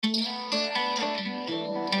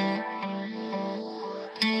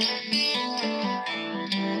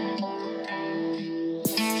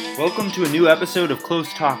Welcome to a new episode of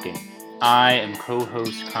Close Talking. I am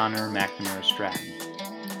co-host Connor McNamara Stratton.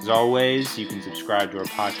 As always, you can subscribe to our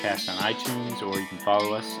podcast on iTunes or you can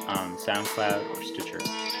follow us on SoundCloud or Stitcher.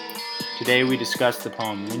 Today we discuss the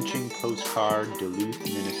poem Lynching Postcard, Duluth,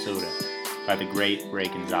 Minnesota by the great Ray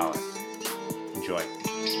Gonzalez. Enjoy.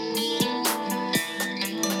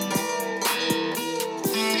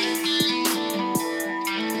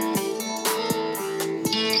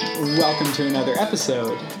 Welcome to another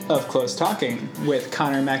episode of Close Talking with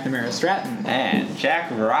Connor McNamara Stratton. And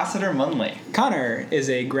Jack Rossiter Munley. Connor is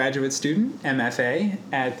a graduate student, MFA,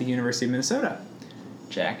 at the University of Minnesota.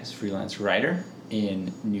 Jack is a freelance writer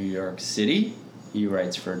in New York City. He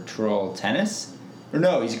writes for Troll Tennis. Or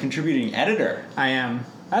no, he's a contributing editor. I am.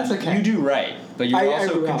 That's okay. You do write, but you're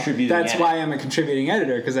also contributing That's why I'm a contributing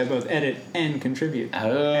editor, because I both edit and contribute.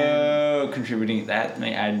 Contributing.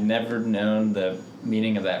 I'd never known the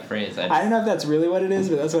meaning of that phrase. I don't know if that's really what it is,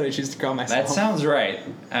 but that's what I choose to call myself. That sounds right.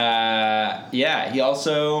 He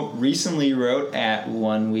also recently wrote at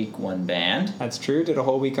One Week One Band. That's true. Did a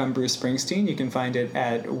whole week on Bruce Springsteen. You can find it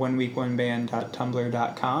at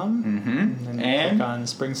oneweekoneband.tumblr.com. Mm-hmm. And click on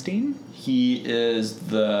Springsteen. He is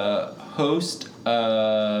the host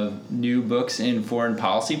of New Books in Foreign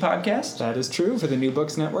Policy podcast. That is true, for the New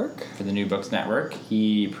Books Network.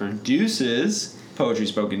 He produces Poetry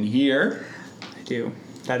Spoken Here. I do.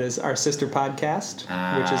 That is our sister podcast,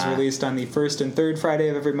 which is released on the first and third Friday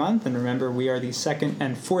of every month. And remember, we are the second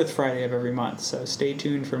and fourth Friday of every month. So stay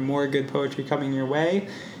tuned for more good poetry coming your way.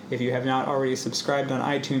 If you have not already subscribed on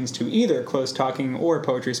iTunes to either Close Talking or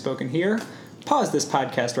Poetry Spoken Here, pause this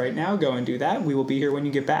podcast right now. Go and do that. We will be here when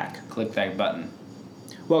you get back. Click that button.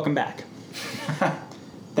 Welcome back.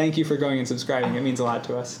 Thank you for going and subscribing. It means a lot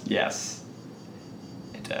to us. Yes,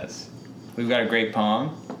 it does. We've got a great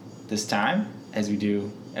poem this time, as we do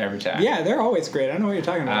every time. Yeah, they're always great. I don't know what you're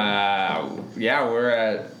talking about. We're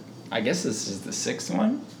at, I guess this is the sixth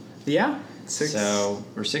one. Yeah, 6. So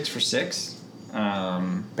we're 6 for 6.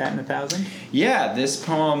 Batting 1,000. Yeah, this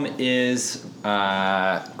poem is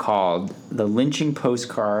called The Lynching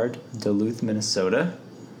Postcard, Duluth, Minnesota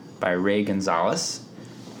by Ray Gonzalez,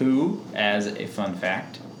 who, as a fun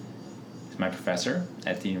fact, is my professor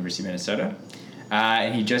at the University of Minnesota.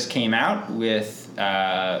 And he just came out with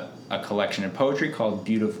a collection of poetry called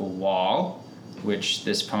Beautiful Wall, which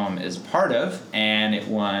this poem is part of, and it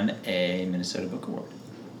won a Minnesota Book Award.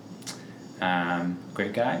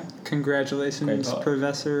 Great guy. Congratulations,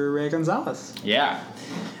 Professor Ray Gonzalez. Yeah.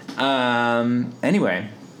 Anyway,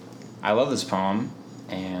 I love this poem,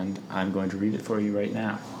 and I'm going to read it for you right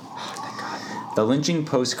now. Oh, thank God. The Lynching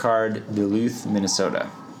Postcard, Duluth, Minnesota.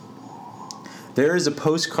 There is a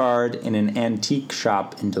postcard in an antique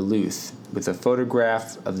shop in Duluth with a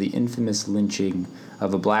photograph of the infamous lynching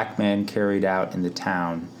of a black man carried out in the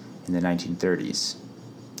town in the 1930s.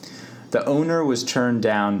 The owner was turned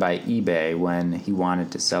down by eBay when he wanted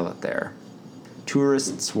to sell it there.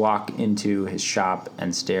 Tourists walk into his shop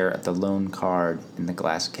and stare at the lone card in the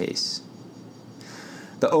glass case.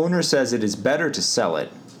 The owner says it is better to sell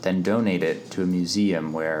it than donate it to a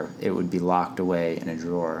museum where it would be locked away in a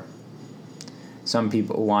drawer. Some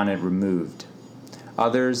people want it removed.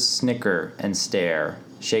 Others snicker and stare,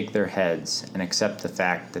 shake their heads, and accept the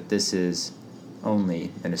fact that this is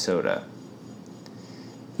only Minnesota.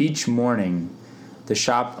 Each morning, the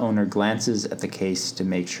shop owner glances at the case to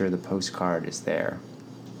make sure the postcard is there.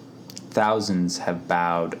 Thousands have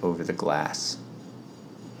bowed over the glass.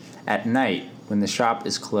 At night, when the shop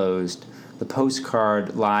is closed, the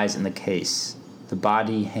postcard lies in the case, the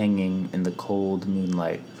body hanging in the cold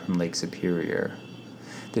moonlight from Lake Superior,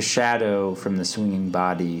 the shadow from the swinging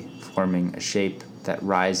body forming a shape that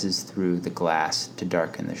rises through the glass to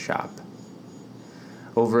darken the shop.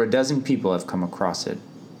 Over a dozen people have come across it.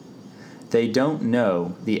 They don't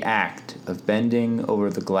know the act of bending over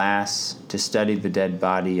the glass to study the dead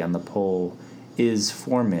body on the pole is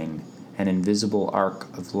forming an invisible arc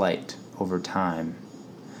of light over time,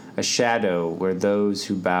 a shadow where those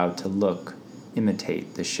who bow to look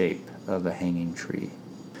imitate the shape of a hanging tree.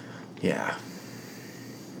 Yeah.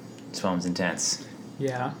 This poem's intense.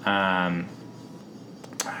 Yeah.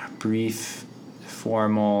 Brief,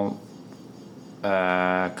 formal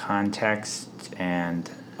context and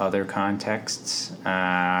other contexts.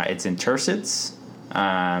 It's in tercets.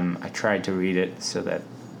 I tried to read it so that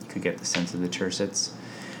you could get the sense of the tercets.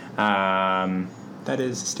 That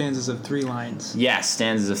is stanzas of 3 lines. Yes,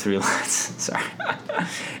 stanzas of 3 lines. Sorry.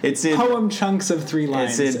 It's in poem chunks of 3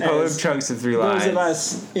 lines. It's in poem chunks of 3 lines. Those of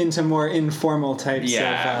us into more informal types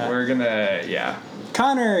of... we're gonna,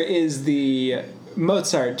 Connor is the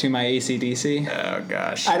Mozart to my AC/DC. Oh,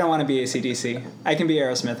 gosh. I don't want to be AC/DC. I can be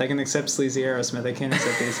Aerosmith. I can accept sleazy Aerosmith. I can't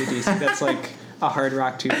accept AC/DC. That's like a hard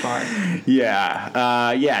rock too far.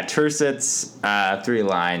 Yeah. Tercet's 3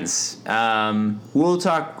 lines. We'll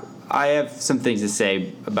talk. I have some things to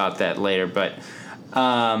say about that later, but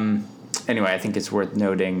anyway, I think it's worth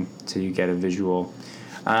noting so you get a visual.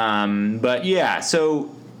 But yeah,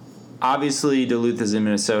 so obviously Duluth is in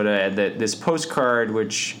Minnesota. This postcard,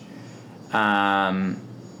 which, so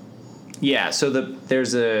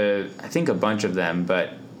there's I think a bunch of them,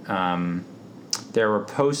 but there were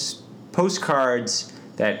postcards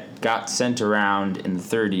that got sent around in the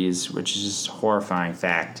 30s, which is just a horrifying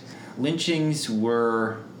fact. Lynchings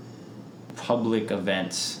were public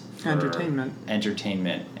events.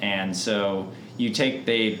 Entertainment. And so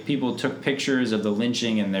people took pictures of the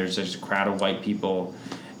lynching, and there's just a crowd of white people,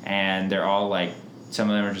 and they're all like, some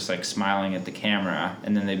of them are just like smiling at the camera,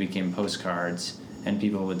 and then they became postcards, and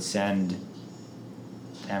people would send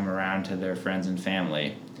them around to their friends and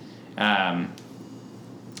family.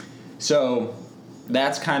 So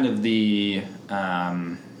that's kind of the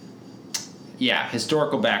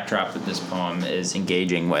historical backdrop that this poem is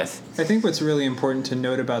engaging with. I think what's really important to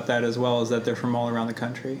note about that as well is that they're from all around the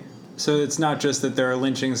country. So it's not just that there are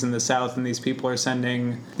lynchings in the South and these people are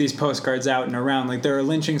sending these postcards out and around. Like, there are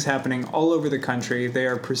lynchings happening all over the country. They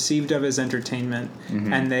are perceived of as entertainment,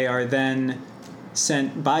 and they are then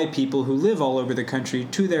sent by people who live all over the country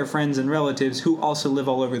to their friends and relatives who also live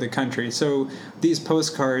all over the country. So these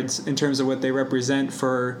postcards, in terms of what they represent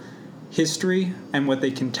for history and what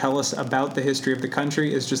they can tell us about the history of the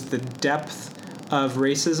country, is just the depth of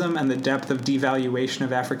racism and the depth of devaluation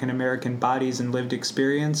of African American bodies and lived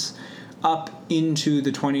experience up into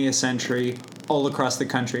the 20th century all across the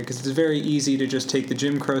country. Because it's very easy to just take the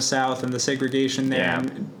Jim Crow South and the segregation there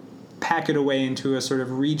and pack it away into a sort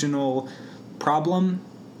of regional problem.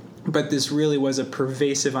 But this really was a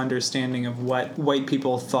pervasive understanding of what white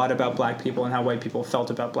people thought about black people and how white people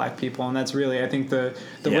felt about black people. And that's really, I think, the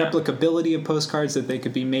replicability of postcards, that they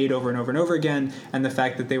could be made over and over and over again, and the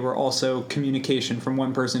fact that they were also communication from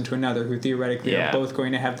one person to another who theoretically are both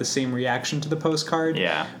going to have the same reaction to the postcard,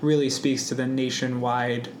 really speaks to the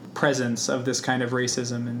nationwide presence of this kind of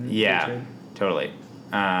racism and hatred. Totally.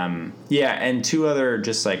 And 2 other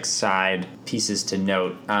just like side pieces to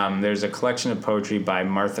note. There's a collection of poetry by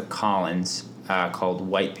Martha Collins called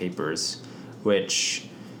White Papers, which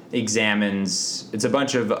examines, it's a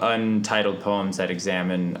bunch of untitled poems that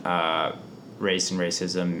examine race and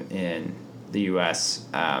racism in the U.S.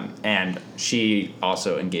 And she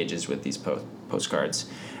also engages with these postcards.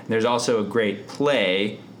 And there's also a great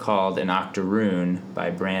play called An Octoroon by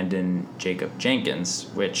Brandon Jacob Jenkins,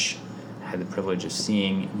 which had the privilege of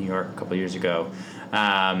seeing in New York a couple years ago.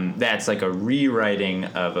 That's like a rewriting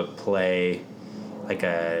of a play, like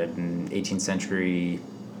an 18th century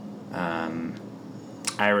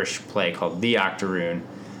Irish play called The Octoroon.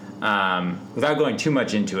 Without going too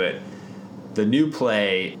much into it, the new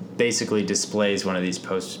play basically displays one of these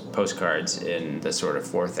postcards in the sort of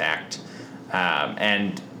 4th act,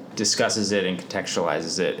 and discusses it and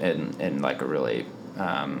contextualizes it in like a really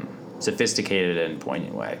sophisticated and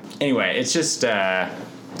poignant way. Anyway, it's just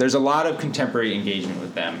there's a lot of contemporary engagement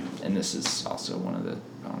with them, and this is also one of the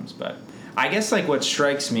poems. But I guess like what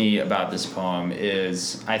strikes me about this poem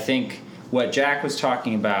is, I think what Jack was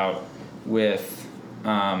talking about with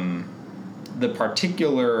the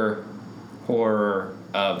particular horror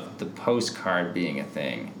of the postcard being a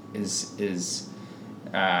thing is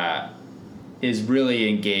really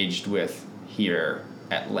engaged with here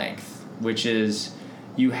at length, which is,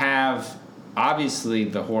 you have obviously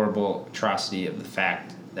the horrible atrocity of the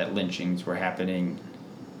fact that lynchings were happening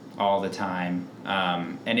all the time,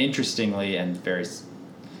 and interestingly and very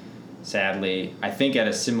sadly, I think at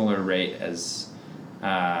a similar rate as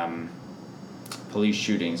police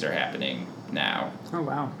shootings are happening now. Oh,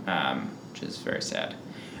 wow. Which is very sad.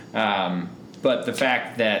 But the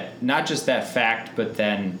fact that, not just that fact, but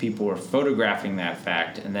then people were photographing that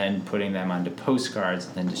fact and then putting them onto postcards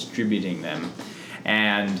and then distributing them.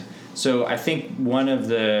 And so I think one of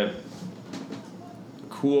the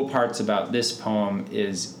cool parts about this poem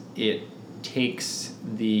is it takes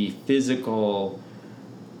the physical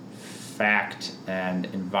fact and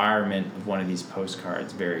environment of one of these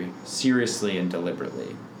postcards very seriously and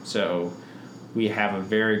deliberately. So we have a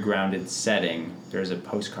very grounded setting. There's a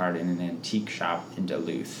postcard in an antique shop in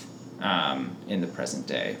Duluth in the present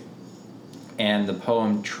day. And the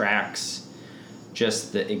poem tracks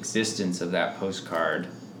just the existence of that postcard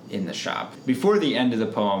in the shop. Before the end of the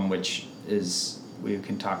poem, which is we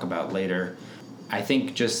can talk about later, I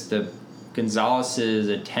think just the Gonzalez's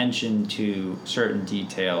attention to certain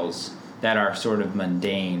details that are sort of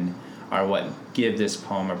mundane are what give this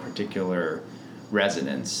poem a particular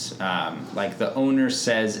resonance. Like the owner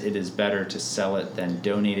says it is better to sell it than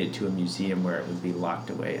donate it to a museum where it would be locked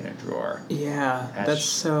away in a drawer. Yeah, that's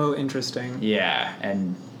so interesting. Yeah,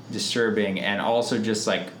 and disturbing, and also just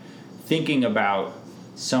like thinking about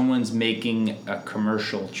someone's making a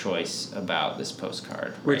commercial choice about this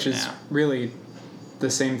postcard, which right is now. Really the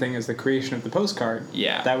same thing as the creation of the postcard.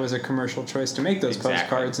 Yeah, that was a commercial choice to make those exactly.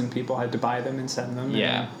 postcards, and people had to buy them and send them.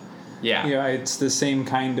 Yeah, and, it's the same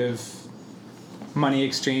kind of money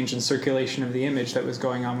exchange and circulation of the image that was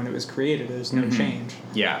going on when it was created. There's no change.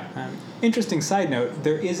 Yeah. Interesting side note,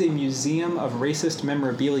 there is a museum of racist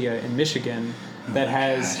memorabilia in Michigan that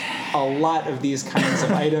has a lot of these kinds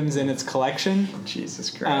of items in its collection. Jesus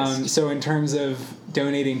Christ. So in terms of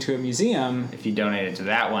donating to a museum, if you donated to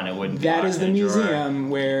that one, it wouldn't be that locked is the in a museum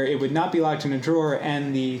drawer. where it would not be locked in a drawer,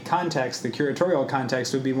 and the context, the curatorial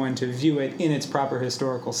context, would be one to view it in its proper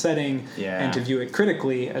historical setting and to view it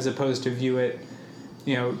critically, as opposed to view it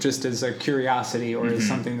just as a curiosity or as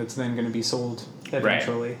something that's then going to be sold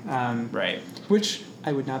eventually. Right. Which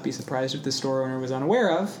I would not be surprised if the store owner was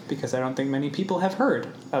unaware of, because I don't think many people have heard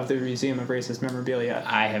of the Museum of Racist Memorabilia.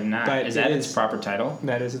 I have not. But is that its proper title?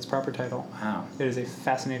 That is its proper title. Wow. It is a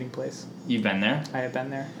fascinating place. You've been there? I have been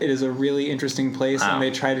there. It is a really interesting place, and they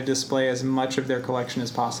try to display as much of their collection as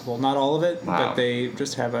possible. Not all of it, but they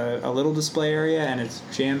just have a little display area, and it's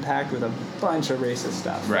jam-packed with a bunch of racist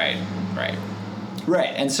stuff. Right.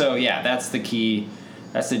 And so, that's the key.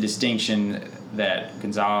 That's the distinction that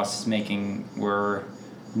Gonzalez is making. We're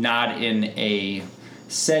not in a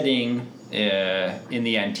setting in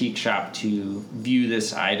the antique shop to view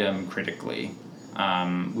this item critically.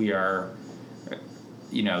 We are,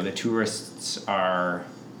 the tourists are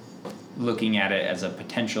looking at it as a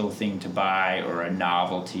potential thing to buy or a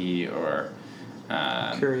novelty or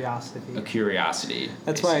a curiosity.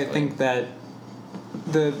 That's basically. why I think that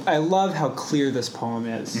I love how clear this poem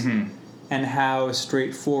is and how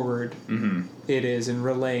straightforward it is in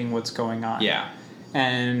relaying what's going on. Yeah.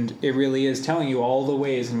 And it really is telling you all the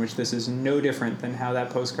ways in which this is no different than how that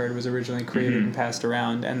postcard was originally created and passed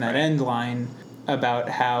around. And that end line about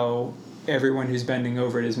how everyone who's bending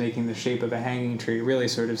over it is making the shape of a hanging tree, really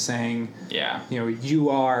sort of saying, you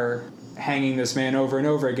are hanging this man over and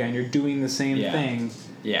over again. You're doing the same thing.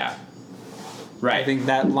 Yeah. Right. I think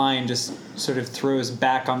that line just sort of throws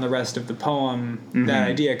back on the rest of the poem that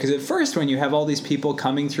idea. Because at first, when you have all these people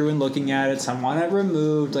coming through and looking at it, some want it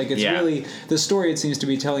removed. Like, it's really... The story it seems to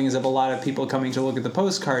be telling is of a lot of people coming to look at the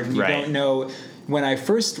postcard. And you don't know... When I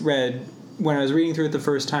was reading through it the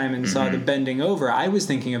first time and saw the bending over, I was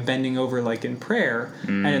thinking of bending over like in prayer.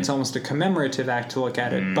 And it's almost a commemorative act to look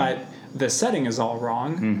at it. But the setting is all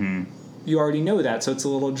wrong. You already know that, so it's a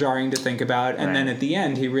little jarring to think about. And then at the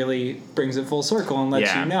end, he really brings it full circle and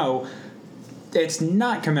lets you know it's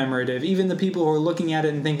not commemorative. Even the people who are looking at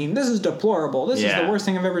it and thinking, this is deplorable, this is the worst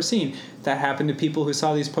thing I've ever seen, that happened to people who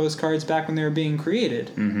saw these postcards back when they were being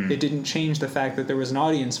created. It didn't change the fact that there was an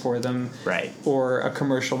audience for them or a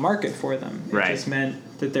commercial market for them. It just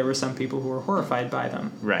meant that there were some people who were horrified by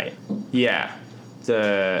them. Right. Yeah.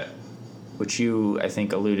 Which you, I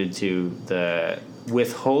think, alluded to, the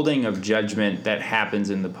withholding of judgment that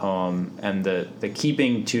happens in the poem and the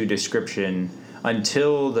keeping to description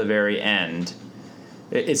until the very end.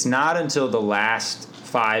 It's not until the last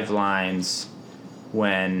 5 lines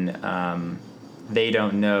when they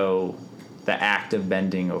don't know the act of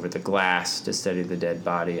bending over the glass to study the dead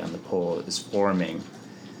body on the pole is forming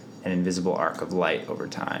an invisible arc of light over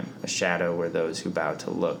time, a shadow where those who bow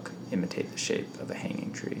to look imitate the shape of a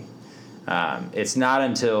hanging tree. It's not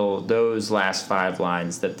until those last 5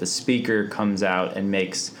 lines that the speaker comes out and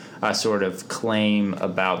makes a sort of claim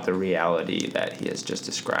about the reality that he has just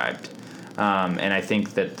described. And I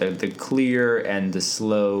think that the clear and the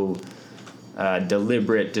slow,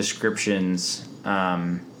 deliberate descriptions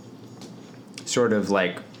sort of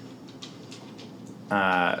like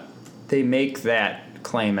they make that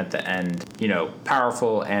claim at the end,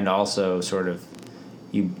 powerful, and also sort of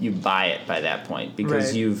you buy it by that point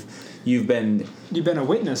because you've been a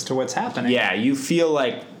witness to what's happening. Yeah, you feel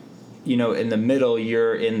like, in the middle,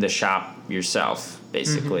 you're in the shop yourself,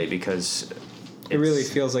 basically, because it really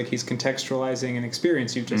feels like he's contextualizing an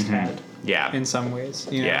experience you've just had. Yeah. In some ways.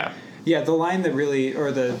 Yeah. Yeah, the line that really,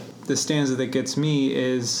 or the stanza that gets me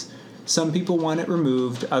is, some people want it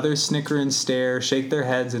removed, others snicker and stare, shake their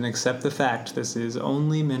heads, and accept the fact this is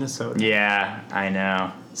only Minnesota. Yeah, I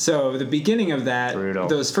know. So the beginning of that, Brutal.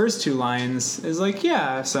 those first two lines is like,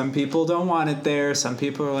 yeah, some people don't want it there. Some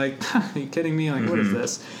people are like, are you kidding me? Like, what is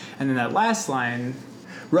this? And then that last line,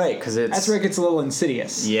 Right, because it's... that's where it gets a little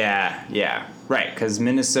insidious. Yeah. Right, because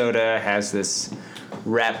Minnesota has this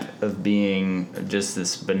rep of being just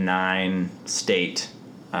this benign state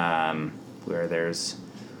where there's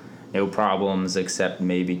no problems except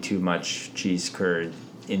maybe too much cheese curd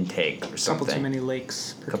intake or something. Couple too many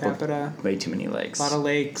lakes per capita. Way too many lakes. A lot of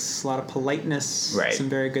lakes, a lot of politeness, Right. some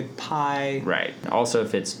very good pie. Right. Also,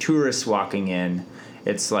 if it's tourists walking in,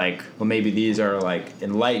 it's like, well, maybe these are like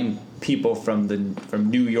enlightened people from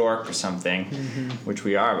New York or something, which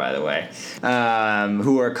we are, by the way,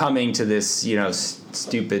 who are coming to this,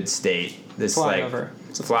 stupid state. This Flyover.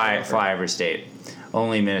 It's a flyover. flyover state.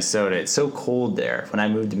 Only Minnesota. It's so cold there. When I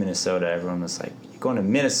moved to Minnesota, everyone was like, "You're going to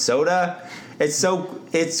Minnesota?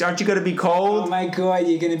 Aren't you going to be cold?" Oh my god,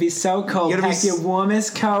 you're gonna be so cold. Pack your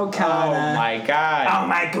warmest coat, Connor. Oh my god. Oh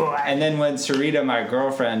my god. And then when Sarita, my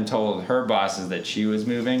girlfriend, told her bosses that she was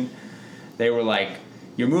moving, they were like,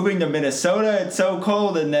 "You're moving to Minnesota? It's so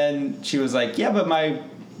cold." And then she was like, "Yeah, but my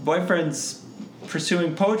boyfriend's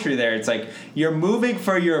pursuing poetry there." It's like, you're moving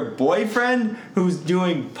for your boyfriend who's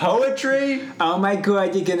doing poetry? Oh my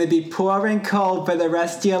god, you're gonna be poor and cold for the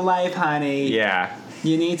rest of your life, honey. Yeah.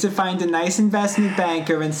 You need to find a nice investment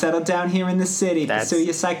banker and settle down here in the city. Pursue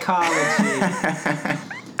your psychology.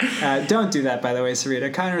 Don't do that, by the way,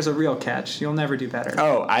 Sarita. Connor's a real catch. You'll never do better.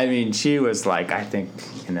 Oh, I mean, she was like, I think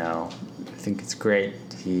it's great.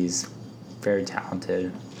 He's very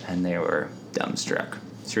talented. And they were dumbstruck.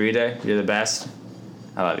 Sarita, you're the best.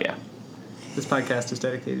 I love you. This podcast is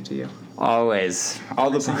dedicated to you. Always.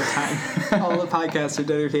 Every single time. All the podcasts are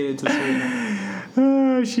dedicated to Sarita.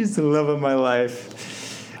 Oh, she's the love of my life.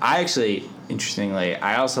 I actually, interestingly,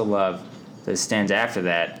 I also love that it stands after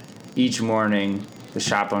that. Each morning, the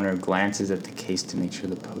shop owner glances at the case to make sure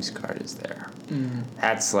the postcard is there.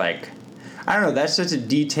 That's like, I don't know, that's such a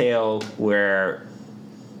detail where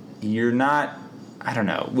you're not, I don't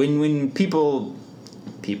know, when people,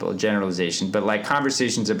 generalization, but like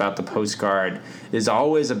conversations about the postcard is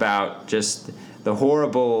always about just the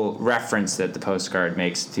horrible reference that the postcard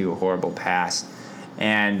makes to a horrible past,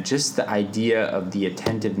 and just the idea of the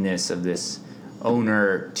attentiveness of this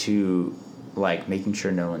owner to like making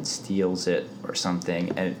sure no one steals it or something,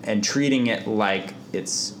 and treating it like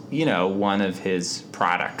it's one of his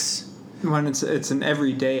products. When it's an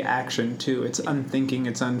everyday action too. It's unthinking,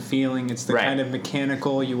 it's unfeeling, it's the Right. kind of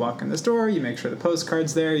mechanical. You walk in the store, you make sure the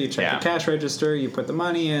postcard's there, you check the cash register, you put the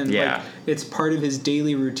money in. Yeah. Like, it's part of his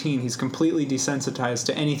daily routine. He's completely desensitized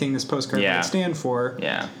to anything this postcard might stand for.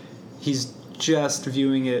 Yeah. He's just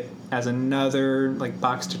viewing it as another like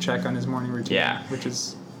box to check on his morning routine. Yeah. Which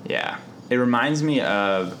is Yeah. It reminds me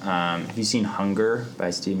of, have you seen Hunger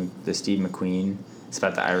by Steve McQueen? It's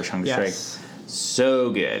about the Irish hunger strike.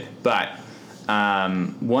 So good. But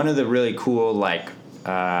one of the really cool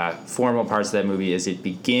formal parts of that movie is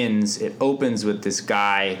it opens with this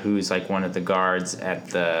guy who's like one of the guards at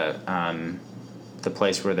the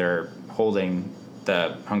place where they're holding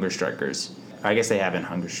the hunger strikers. I guess they haven't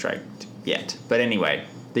hunger striked yet. But anyway,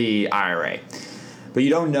 the IRA. But you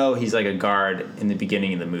don't know he's like a guard in the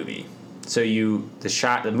beginning of the movie. So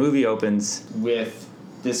the movie opens with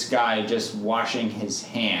this guy just washing his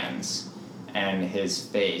hands and his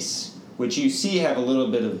face, which you see have a little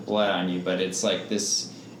bit of blood on you, but it's like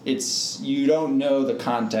this, you don't know the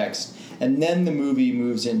context. And then the movie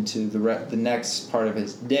moves into the next part of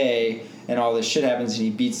his day, and all this shit happens, and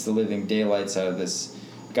he beats the living daylights out of this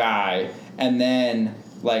guy. And then,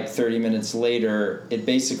 like 30 minutes later, it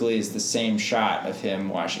basically is the same shot of him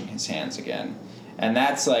washing his hands again. And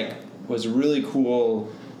that's was a really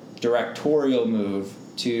cool directorial move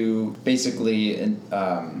to basically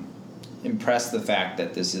impress the fact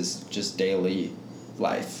that this is just daily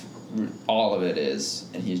life. All of it is,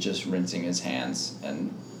 and he's just rinsing his hands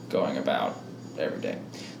and going about every day.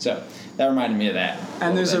 So that reminded me of that.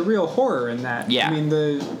 And there's a real horror in that. Yeah. I mean,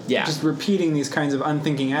 just repeating these kinds of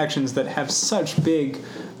unthinking actions that have such big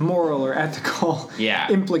moral or ethical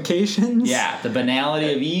implications. Yeah, the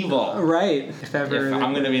banality of evil. Right. If I'm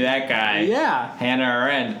going to be that guy. Yeah. Hannah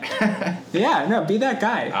Arendt. Yeah, no, be that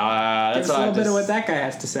guy. That's Give us a little bit of what that guy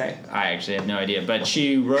has to say. I actually have no idea, but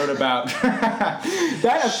she wrote about...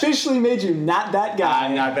 That officially made you not that guy.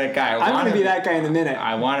 I'm not that guy. I'm going to be that guy in a minute.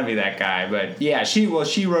 I want to be that guy, but yeah, she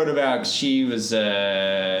wrote about, she was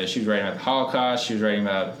writing about the Holocaust, she was writing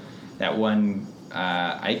about that one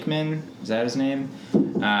Eichmann, is that his name?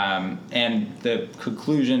 And the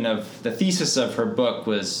conclusion of the thesis of her book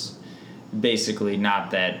was basically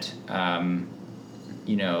not that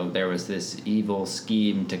there was this evil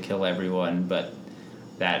scheme to kill everyone, but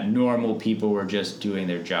that normal people were just doing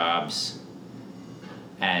their jobs,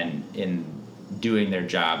 and in doing their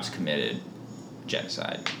jobs committed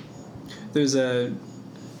genocide. There's to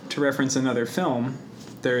reference another film,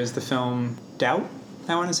 there is the film Doubt,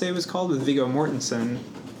 I want to say it was called, with Viggo Mortensen.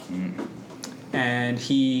 And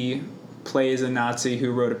he plays a Nazi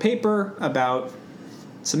who wrote a paper about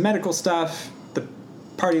some medical stuff. The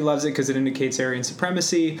party loves it because it indicates Aryan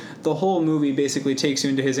supremacy. The whole movie basically takes you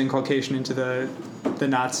into his inculcation into the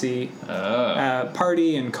Nazi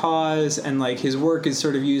party and cause, and like his work is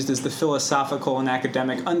sort of used as the philosophical and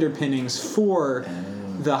academic underpinnings for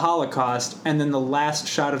the Holocaust. And then the last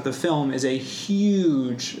shot of the film is a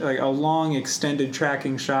huge, like a long extended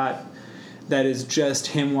tracking shot that is just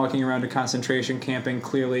him walking around a concentration camp and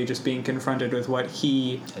clearly just being confronted with what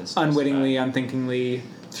he unwittingly, unthinkingly,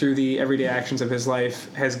 through the everyday actions of his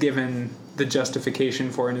life, has given the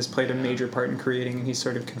justification for and has played a major part in creating, and he's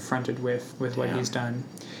sort of confronted with what he's done.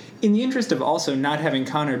 In the interest of also not having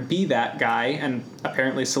Connor be that guy, and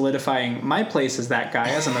apparently solidifying my place as that guy,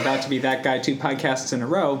 as I'm about to be that guy 2 podcasts in a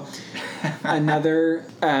row, another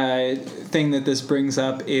thing that this brings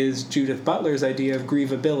up is Judith Butler's idea of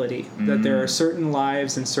grievability, that there are certain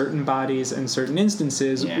lives and certain bodies and certain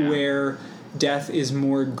instances where death is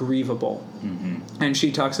more grievable. And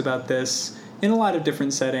she talks about this in a lot of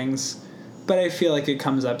different settings, but I feel like it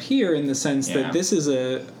comes up here in the sense that this is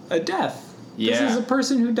a death. This is a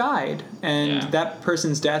person who died, and that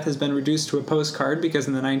person's death has been reduced to a postcard because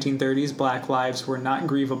in the 1930s, black lives were not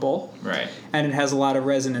grievable. Right. And it has a lot of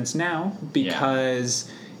resonance now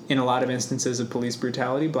because in a lot of instances of police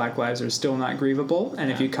brutality, black lives are still not grievable.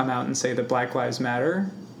 And if you come out and say that Black Lives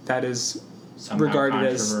Matter, that is somehow regarded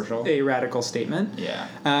as a radical statement.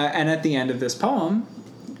 And at the end of this poem,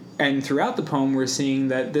 and throughout the poem, we're seeing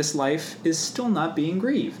that this life is still not being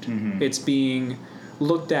grieved. It's being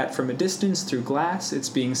looked at from a distance through glass. It's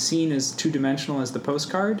being seen as two-dimensional as the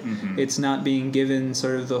postcard. It's not being given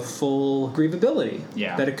sort of the full grievability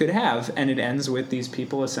that it could have. And it ends with these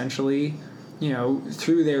people essentially,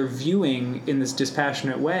 through their viewing in this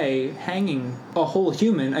dispassionate way, hanging a whole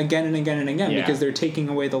human again and again and again because they're taking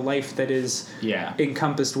away the life that is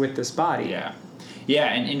encompassed with this body.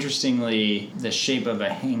 And interestingly, the shape of a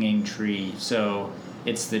hanging tree. So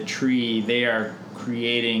it's the tree, they are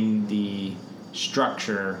creating the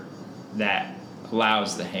structure that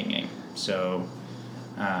allows the hanging. So,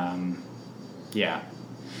 and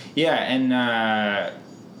I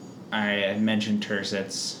had mentioned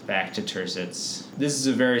tercets, back to tercets. This is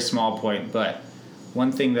a very small point, but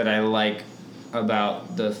one thing that I like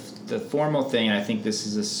about the formal thing, and I think this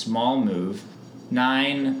is a small move,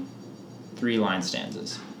 9 3-line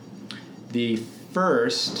stanzas. The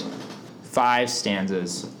first 5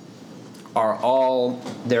 stanzas are all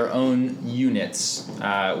their own units,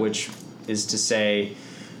 which is to say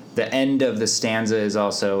the end of the stanza is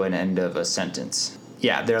also an end of a sentence.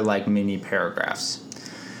 They're like mini paragraphs.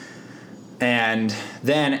 And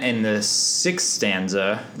then in the 6th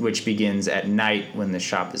stanza, which begins at night when the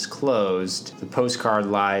shop is closed, the postcard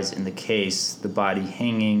lies in the case, the body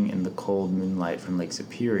hanging in the cold moonlight from Lake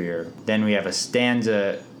Superior. Then we have a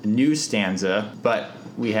new stanza, but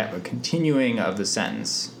we have a continuing of the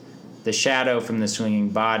sentence. The shadow from the swinging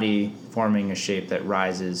body forming a shape that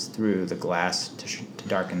rises through the glass to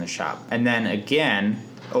darken the shop. And then again,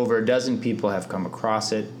 over a dozen people have come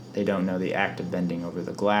across it. They don't know the act of bending over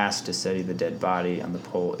the glass to study the dead body on the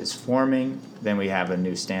pole is forming. Then we have a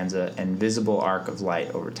new stanza, an invisible arc of light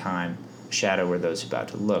over time, a shadow where those about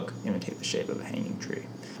to look imitate the shape of a hanging tree.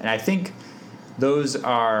 And I think those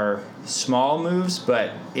are small moves,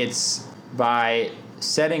 but it's by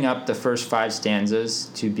setting up the first 5 stanzas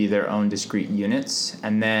to be their own discrete units,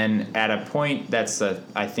 and then at a point that's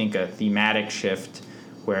I think a thematic shift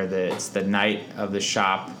where it's the night of the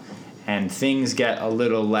shop and things get a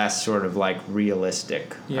little less sort of like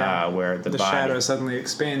realistic, where the body, shadow suddenly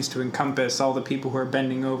expands to encompass all the people who are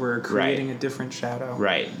bending over, creating a different shadow.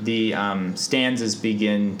 The stanzas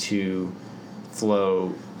begin to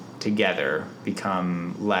flow together,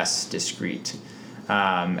 become less discrete.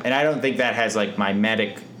 And I don't think that has like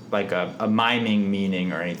mimetic, like a miming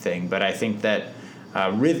meaning or anything, but I think that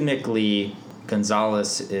rhythmically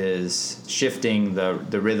Gonzalez is shifting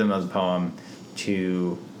the rhythm of the poem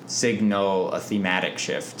to signal a thematic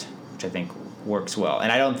shift, which I think works well.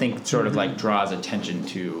 And I don't think sort of like draws attention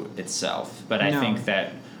to itself, but I think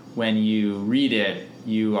that when you read it,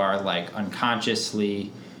 you are like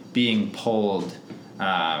unconsciously being pulled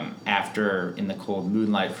after in the cold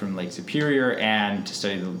moonlight from Lake Superior and to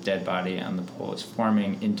study the dead body on the pole is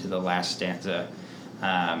forming into the last stanza.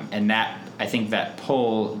 And that, I think that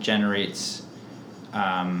pull generates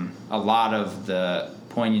a lot of the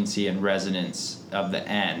poignancy and resonance of the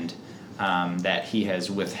end that he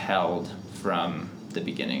has withheld from the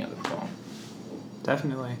beginning of the poem.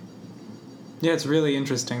 Definitely. Yeah, it's really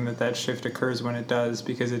interesting that shift occurs when it does,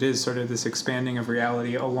 because it is sort of this expanding of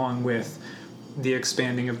reality along with the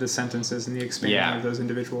expanding of the sentences and the expanding of those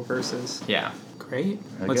individual verses. Yeah. Great.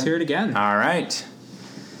 Very Let's good. hear it again. All right.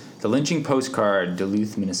 The Lynching Postcard,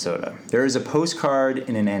 Duluth, Minnesota. There is a postcard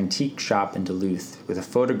in an antique shop in Duluth with a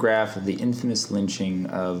photograph of the infamous lynching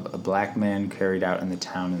of a black man carried out in the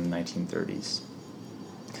town in the 1930s.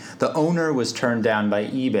 The owner was turned down by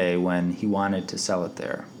eBay when he wanted to sell it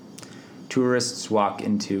there. Tourists walk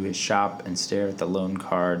into his shop and stare at the lone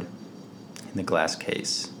card in the glass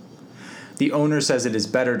case. The owner says it is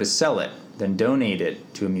better to sell it than donate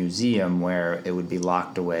it to a museum where it would be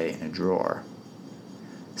locked away in a drawer.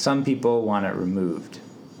 Some people want it removed.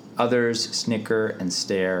 Others snicker and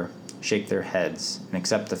stare, shake their heads, and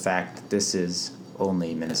accept the fact that this is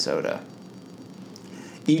only Minnesota.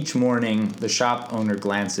 Each morning, the shop owner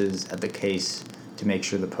glances at the case to make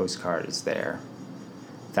sure the postcard is there.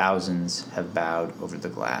 Thousands have bowed over the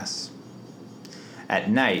glass. At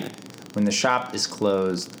night, when the shop is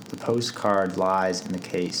closed, the postcard lies in the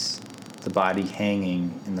case, the body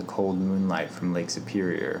hanging in the cold moonlight from Lake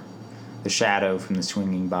Superior, the shadow from the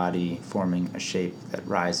swinging body forming a shape that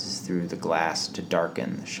rises through the glass to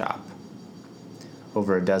darken the shop.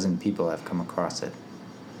 Over a dozen people have come across it.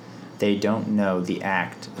 They don't know the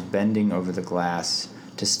act of bending over the glass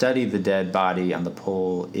to study the dead body on the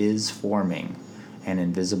pole is forming an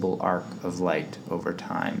invisible arc of light over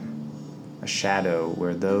time, a shadow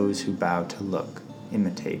where those who bow to look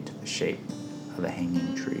imitate the shape of a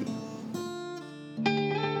hanging tree.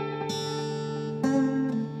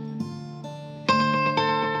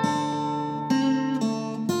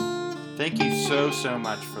 Thank you so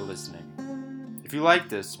much for listening. If you like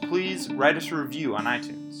this, please write us a review on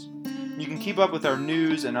iTunes. You can keep up with our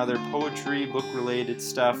news and other poetry, book-related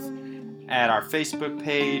stuff at our Facebook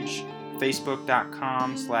page,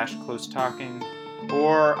 facebook.com/closetalking,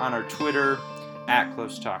 or on our Twitter,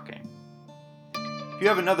 @closetalking. If you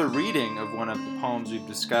have another reading of one of the poems we've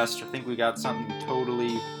discussed, or think we got something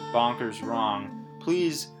totally bonkers wrong,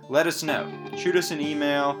 please let us know. Shoot us an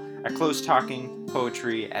email at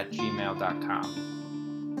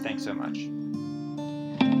closetalkingpoetry@gmail.com. Thanks so much.